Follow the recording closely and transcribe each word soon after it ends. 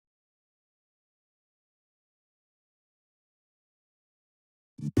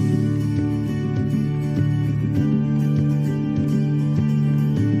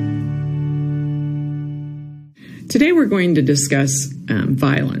Today we're going to discuss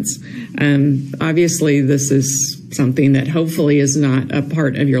violence. Obviously, this is something that hopefully is not a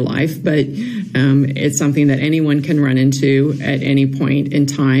part of your life, but it's something that anyone can run into at any point in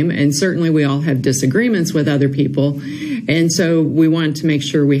time. And certainly we all have disagreements with other people. And so we want to make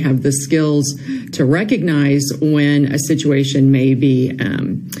sure we have the skills to recognize when a situation may be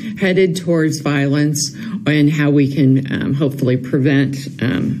headed towards violence and how we can hopefully prevent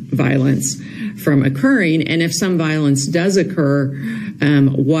violence from occurring. And if some violence does occur,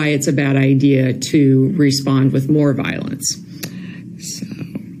 why it's a bad idea to respond with more violence. So,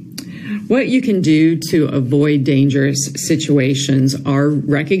 what you can do to avoid dangerous situations are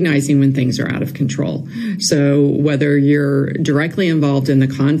recognizing when things are out of control. So whether you're directly involved in the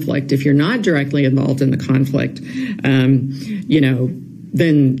conflict, if you're not directly involved in the conflict,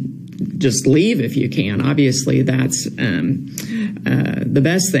 then just leave if you can. Obviously, that's the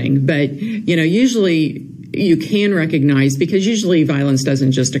best thing. But, usually you can recognize, because usually violence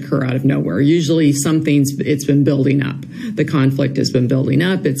doesn't just occur out of nowhere. Usually it's been building up. The conflict has been building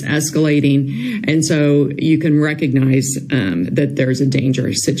up. It's escalating. And so you can recognize that there's a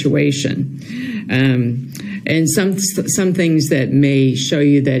dangerous situation. And some things that may show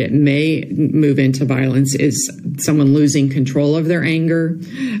you that it may move into violence is someone losing control of their anger.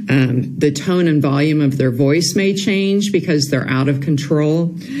 The tone and volume of their voice may change because they're out of control.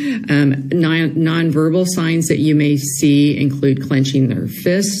 Nonverbal signs that you may see include clenching their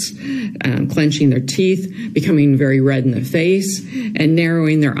fists, clenching their teeth, becoming very red in the face, and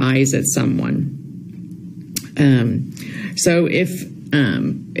narrowing their eyes at someone. So if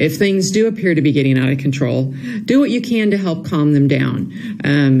things do appear to be getting out of control, do what you can to help calm them down.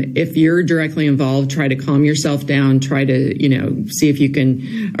 If you're directly involved, try to calm yourself down. Try to, see if you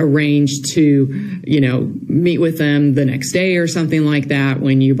can arrange to, meet with them the next day or something like that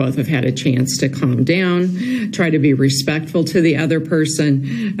when you both have had a chance to calm down. Try to be respectful to the other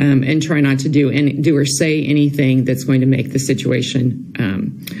person, and try not to do or say anything that's going to make the situation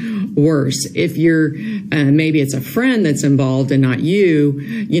worse. If you're maybe it's a friend that's involved and not you,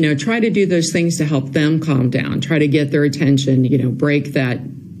 try to do those things to help them calm down. Try to get their attention, break that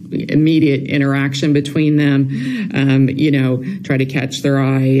immediate interaction between them, try to catch their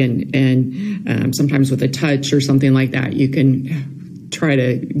eye and sometimes with a touch or something like that, you can try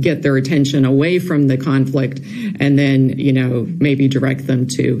to get their attention away from the conflict and then, maybe direct them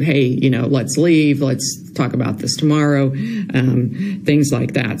to, hey, let's leave, let's talk about this tomorrow, things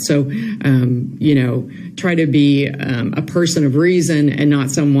like that. So, try to be a person of reason and not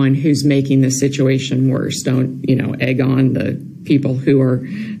someone who's making the situation worse. Don't, egg on the people who are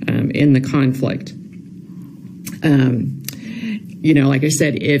in the conflict. Like I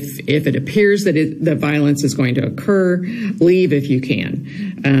said, if it appears that the violence is going to occur, leave if you can.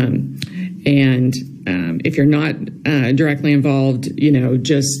 If you're not directly involved,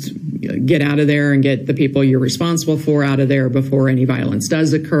 just get out of there and get the people you're responsible for out of there before any violence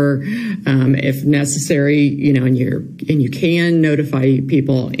does occur. If necessary, and you can notify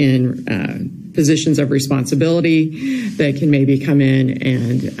people in positions of responsibility that can maybe come in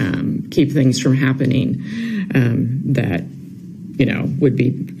and keep things from happening that would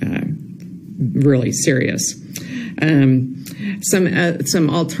be really serious. Some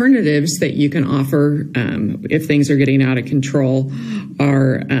alternatives that you can offer if things are getting out of control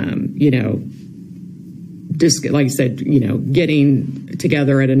are, just like I said, getting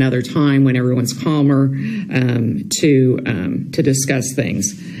together at another time when everyone's calmer to discuss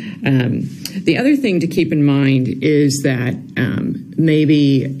things. The other thing to keep in mind is that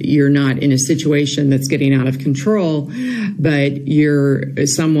maybe you're not in a situation that's getting out of control, but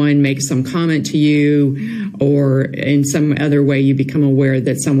someone makes some comment to you, or in some other way you become aware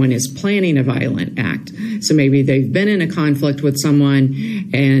that someone is planning a violent act. So maybe they've been in a conflict with someone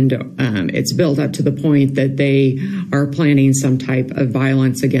and it's built up to the point that they are planning some type of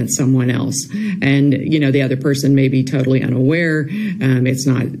violence against someone else. And, the other person may be totally unaware. It's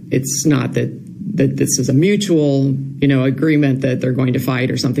not that this is a mutual, agreement that they're going to fight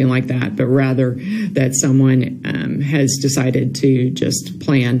or something like that, but rather that someone has decided to just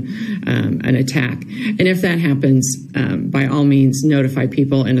plan an attack. And if that happens, by all means, notify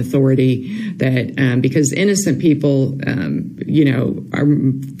people in authority that because innocent people, are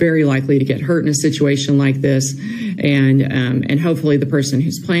very likely to get hurt in a situation like this, and hopefully the person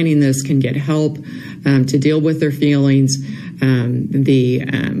who's planning this can get help to deal with their feelings.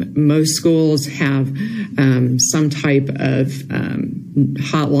 Most schools have some type of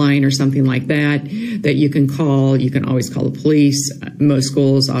hotline or something like that you can call. You can always call the police. Most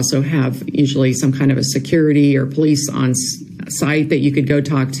schools also have usually some kind of a security or police on site that you could go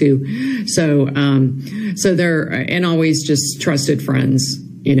talk to. So and always just trusted friends,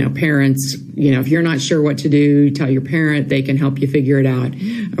 parents, if you're not sure what to do, tell your parent, they can help you figure it out,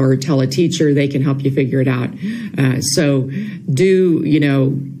 or tell a teacher, they can help you figure it out.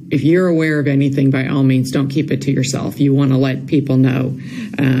 If you're aware of anything, by all means, don't keep it to yourself. You want to let people know,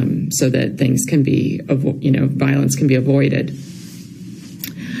 so that things can be, violence can be avoided.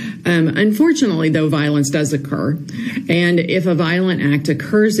 Unfortunately, though, violence does occur. And if a violent act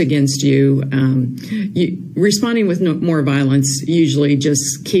occurs against you, responding with more violence usually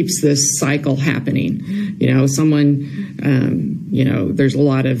just keeps this cycle happening. There's a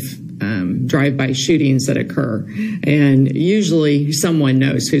lot of drive-by shootings that occur, and usually someone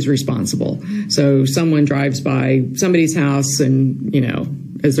knows who's responsible. So someone drives by somebody's house and,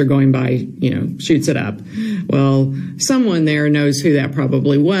 as they're going by, shoots it up. Well, someone there knows who that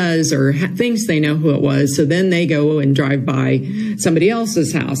probably was, or thinks they know who it was. So then they go and drive by somebody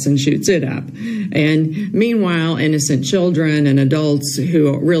else's house and shoots it up. And meanwhile, innocent children and adults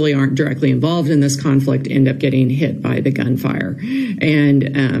who really aren't directly involved in this conflict end up getting hit by the gunfire.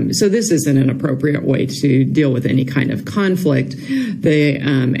 And so this isn't an appropriate way to deal with any kind of conflict.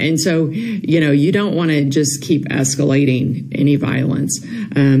 And so, you don't want to just keep escalating any violence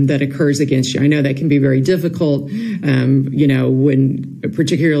that occurs against you. I know that can be very difficult,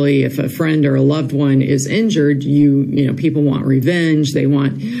 particularly if a friend or a loved one is injured, people want revenge. They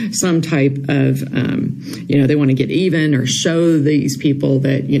want some type of, they want to get even or show these people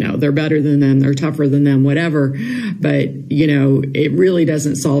that, they're better than them, they're tougher than them, whatever. But, it really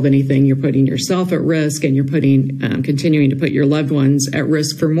doesn't solve anything. You're putting yourself at risk, and you're continuing to put your loved ones at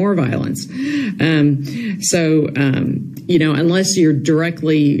risk for more violence. Unless you're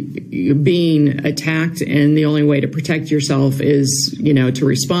directly being attacked, and the only way to protect yourself is, to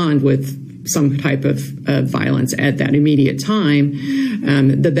respond with some type of violence at that immediate time,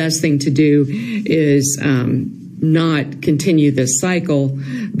 the best thing to do is not continue this cycle,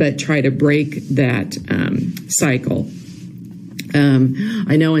 but try to break that cycle.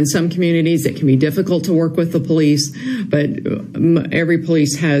 I know in some communities it can be difficult to work with the police, but every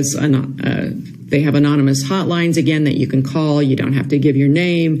police has they have anonymous hotlines, again, that you can call. You don't have to give your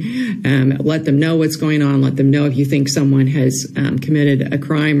name. Let them know what's going on. Let them know if you think someone has committed a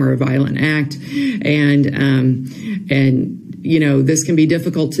crime or a violent act. And this can be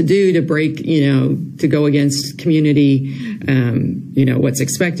difficult to do, to break, to go against community, what's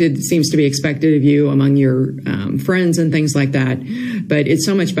seems to be expected of you among your friends and things like that. But it's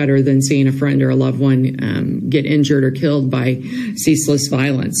so much better than seeing a friend or a loved one get injured or killed by ceaseless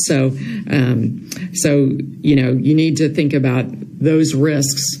violence. So you need to think about those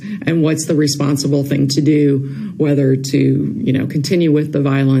risks and what's the responsible thing to do, whether to, continue with the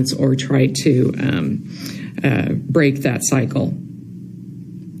violence or try to break that cycle.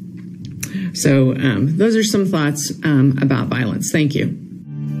 So those are some thoughts about violence. Thank you.